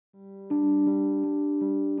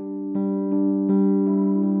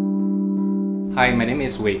Hi, my name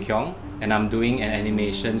is Wei Keong, and I'm doing an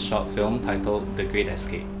animation short film titled The Great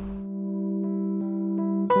Escape.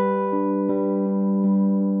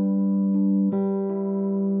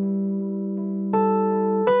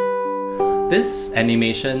 This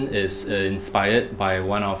animation is inspired by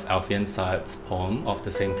one of Alfian Sa'at's poem of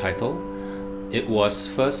the same title. It was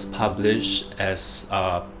first published as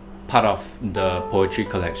part of the poetry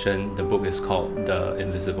collection. The book is called The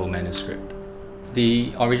Invisible Manuscript.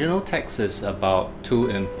 The original text is about two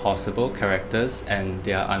impossible characters and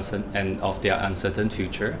of their uncertain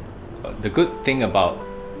future. The good thing about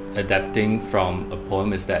adapting from a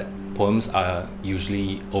poem is that poems are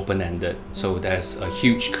usually open-ended, so there's a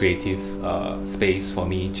huge creative space for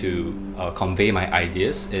me to convey my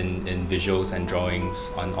ideas in visuals and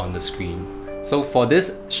drawings on the screen. So for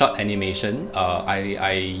this short animation,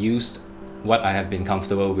 I used what I have been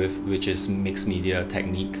comfortable with, which is mixed media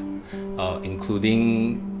technique,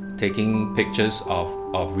 including taking pictures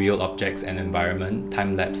of real objects and environment,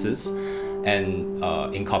 time lapses, and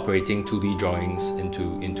incorporating 2D drawings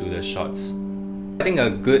into the shots. I think a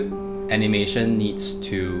good animation needs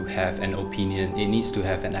to have an opinion, it needs to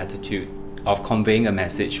have an attitude of conveying a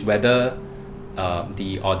message. Whether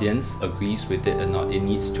the audience agrees with it or not, it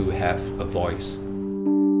needs to have a voice.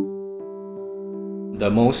 The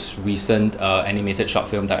most recent animated short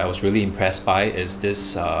film that I was really impressed by is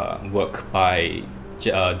this work by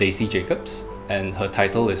Daisy Jacobs, and her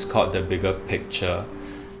title is called The Bigger Picture.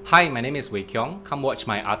 Hi, my name is Wei Keong. Come watch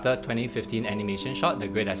my ATA 2015 animation short, The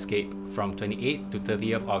Great Escape, from 28th to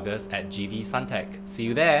 30th August at GV Suntec. See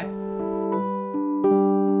you there!